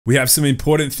We have some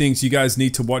important things you guys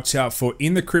need to watch out for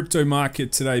in the crypto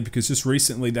market today, because just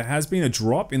recently there has been a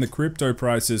drop in the crypto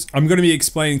prices. I'm going to be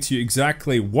explaining to you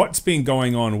exactly what's been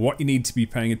going on, what you need to be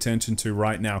paying attention to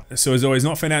right now. So as always,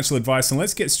 not financial advice, and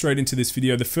let's get straight into this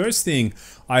video. The first thing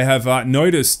I have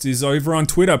noticed is over on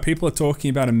Twitter, people are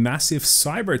talking about a massive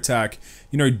cyber attack.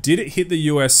 You know, did it hit the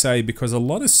USA? Because a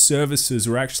lot of services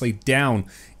were actually down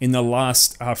in the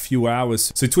last few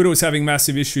hours. So Twitter was having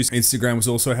massive issues. Instagram was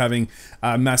also having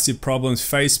massive problems.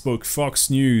 Facebook, Fox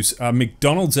News,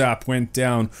 McDonald's app went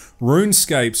down.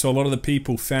 RuneScape, so a lot of the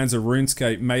people, fans of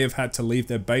RuneScape, may have had to leave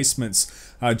their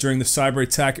basements during the cyber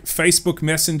attack. Facebook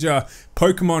Messenger,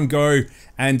 Pokemon Go,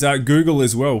 and Google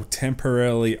as well,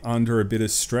 temporarily under a bit of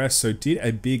stress. So did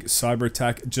a big cyber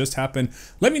attack just happen?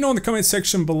 Let me know in the comment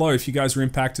section below if you guys were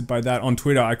impacted by that. On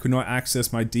Twitter, I could not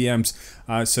access my DMs.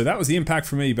 So that was the impact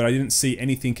for me, but I didn't see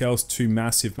anything else too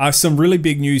massive. Some really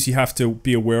big news you have to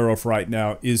be aware of right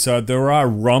now is there are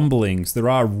rumblings, there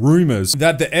are rumors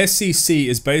that the SEC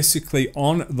is basically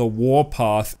on the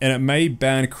warpath and it may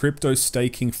ban crypto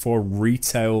staking for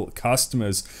retail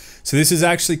customers. So this is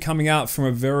actually coming out from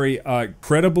a very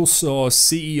credible source,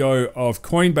 CEO of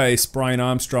Coinbase, Brian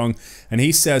Armstrong, and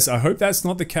he says, I hope that's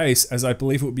not the case, as I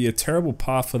believe it would be a terrible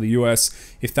path for the US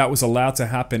if that was allowed to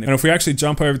happen. And if we actually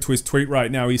jump over to his tweet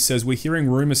right now, he says, we're hearing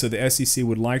rumors that the SEC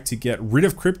would like to get rid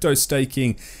of crypto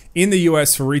staking in the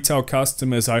US for retail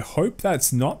customers. I hope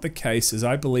that's not the case, as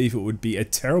I believe it would be a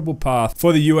terrible path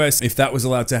for the US if that was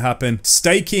allowed to happen.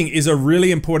 Staking is a really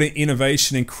important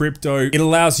innovation in crypto. It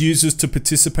allows users to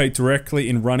participate directly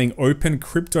in running open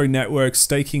crypto networks.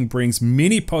 Staking brings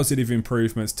many positive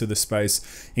improvements to the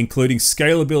space, including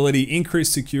scalability,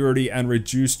 increased security, and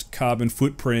reduced carbon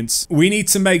footprints. We need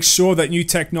to make sure that new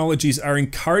technologies are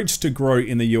encouraged to grow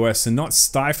in the US and not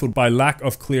stifled by lack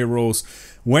of clear rules.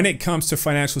 When it comes to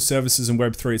financial services and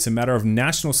Web3, it's a matter of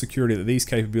national security that these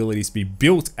capabilities be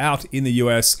built out in the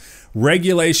US.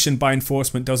 Regulation by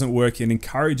enforcement doesn't work and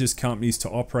encourages companies to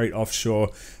operate offshore,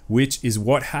 which is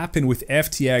what happened with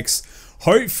FTX.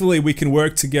 Hopefully we can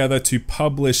work together to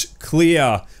publish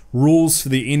clear rules for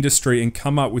the industry and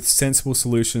come up with sensible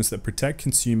solutions that protect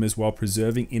consumers while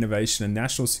preserving innovation and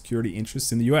national security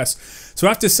interests in the US. So I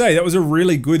have to say, that was a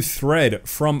really good thread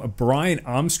from Brian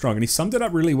Armstrong, and he summed it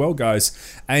up really well, guys.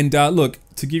 And look,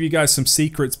 to give you guys some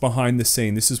secrets behind the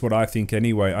scene, this is what I think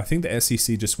anyway. I think the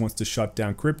SEC just wants to shut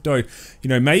down crypto. You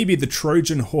know, maybe the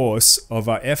Trojan horse of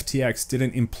FTX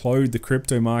didn't implode the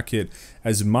crypto market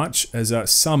as much as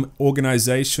some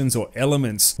organizations or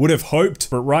elements would have hoped.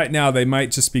 But right now they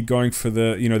might just be going for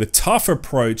the, you know, the tough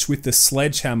approach with the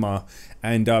sledgehammer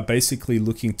and basically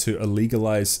looking to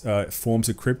illegalize forms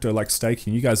of crypto like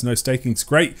staking. You guys know staking's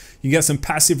great. You get some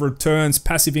passive returns,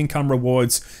 passive income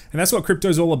rewards, and that's what crypto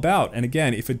is all about. And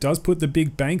again, if it does put the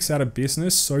big banks out of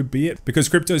business, so be it, because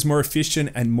crypto is more efficient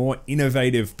and more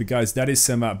innovative. But guys, that is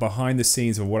some behind the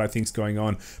scenes of what I think is going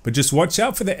on. But just watch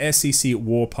out for the SEC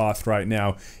warpath right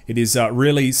now. It is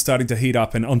really starting to heat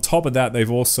up. And on top of that, they've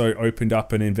also opened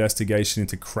up an investigation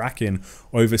into Kraken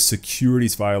over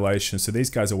securities violations. So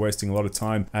these guys are wasting a lot of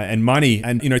time and money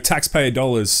and, you know, taxpayer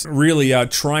dollars, really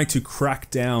trying to crack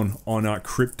down on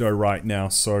crypto right now.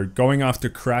 So going after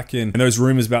Kraken, and those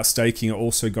rumors about staking are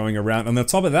also going around. And on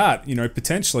top of that, you know,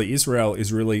 potentially Israel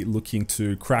is really looking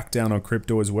to crack down on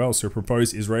crypto as well. So a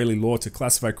proposed Israeli law to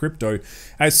classify crypto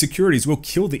as securities will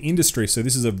kill the industry. So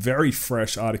this is a very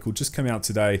fresh article just come out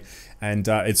today, and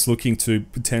it's looking to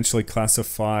potentially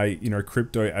classify, you know,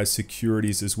 crypto as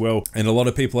securities as well. And a lot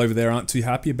of people over there aren't too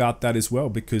happy about that as well,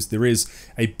 because there is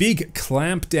a big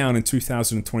clampdown in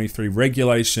 2023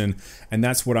 regulation, and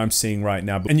that's what I'm seeing right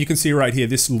now. And you can see right here,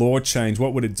 this law change,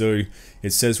 what would it do?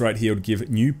 It says right here, it would give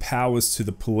new powers to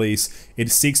the police.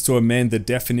 It seeks to amend the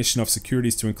definition of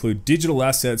securities to include digital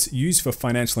assets used for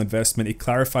financial investment. It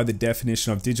clarified the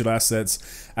definition of digital assets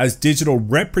as digital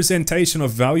representation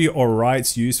of value or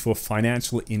rights used for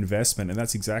financial investment. And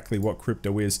that's exactly what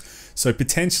crypto is. So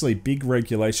potentially big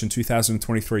regulation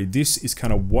 2023. This is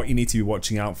kind of what you need to be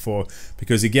watching out for,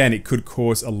 because again, it could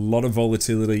cause a lot of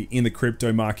volatility in the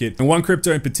crypto market. And one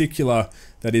crypto in particular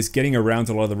that is getting around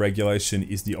a lot of the regulation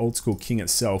is the old school king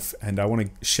itself. And I want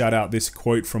to shout out this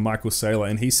quote from Michael Saylor,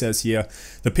 and he says here,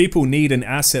 the people need an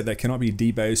asset that cannot be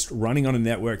debased, running on a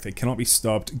network that cannot be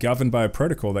stopped, governed by a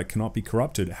protocol that cannot be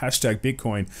corrupted. Hashtag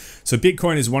Bitcoin. So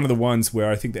Bitcoin is one of the ones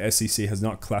where I think the SEC has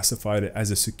not classified it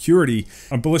as a security.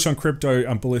 I'm bullish on crypto.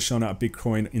 I'm bullish on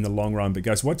Bitcoin in the long run. But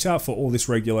guys, watch out for all this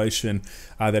regulation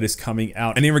that is coming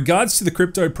out. And in regards to the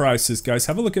crypto prices, guys,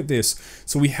 have a look at this.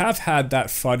 So we have had that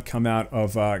FUD come out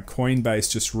of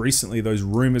Coinbase just recently, those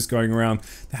rumors going around.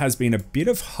 There has been a bit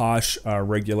of harsh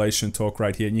regulation talk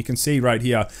right here. And you can see right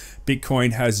here,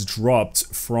 Bitcoin has dropped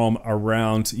from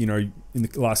around, you know, in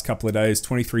the last couple of days,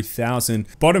 23,000,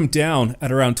 bottomed down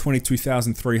at around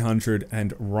 22,300,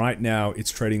 and right now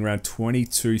it's trading around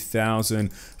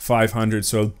 22,500.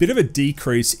 So a bit of a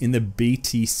decrease in the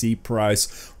BTC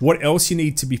price. What else you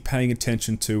need to be paying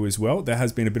attention to as well? There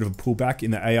has been a bit of a pullback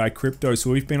in the AI crypto.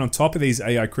 So we've been on top of these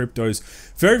AI cryptos.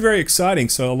 Very, very exciting.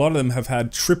 So a lot of them have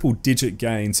had triple-digit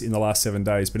gains in the last 7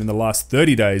 days, but in the last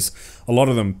 30 days, a lot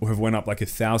of them have went up like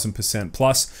 1,000%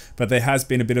 plus, but there has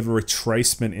been a bit of a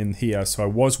retracement in here. So I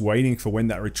was waiting for when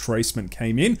that retracement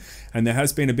came in, and there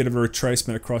has been a bit of a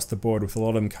retracement across the board with a lot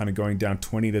of them kind of going down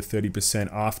 20 to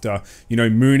 30% after, you know,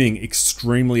 mooning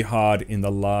extremely hard in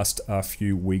the last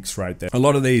few weeks right there. A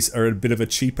lot of these are at a bit of a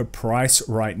cheaper price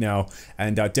right now,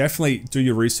 and definitely do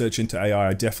your research into AI.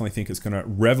 I definitely think it's going to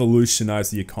revolutionize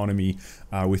the economy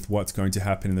with what's going to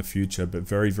happen in the future, but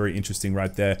very, very interesting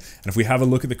right there. And if we have a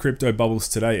look at the crypto bubbles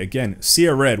today, again, sea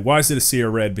of red. Why is it a sea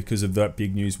of red? Because of that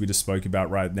big news we just spoke about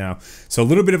right now. So a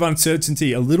little bit of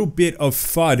uncertainty, a little bit of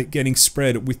FUD getting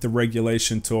spread with the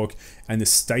regulation talk and the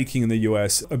staking in the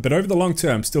US. But over the long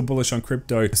term, still bullish on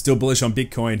crypto, still bullish on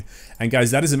Bitcoin. And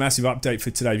guys, that is a massive update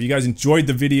for today. If you guys enjoyed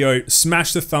the video,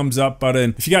 smash the thumbs up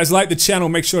button. If you guys like the channel,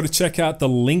 make sure to check out the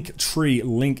Linktree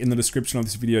link in the description of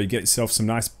this video. You get yourself some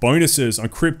nice bonuses on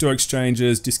crypto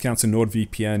exchanges, discounts on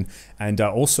NordVPN, and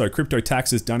also crypto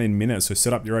taxes done in minutes. So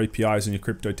set up your APIs and your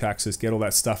crypto taxes, get all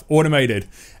that stuff automated,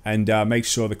 and make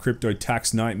sure the crypto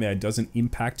tax nightmare doesn't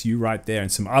impact you right there,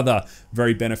 and some other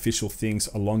very beneficial things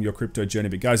along your crypto journey.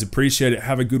 But guys, appreciate it.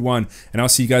 Have a good one, and I'll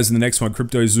see you guys in the next one.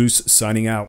 Crypto Zeus signing out.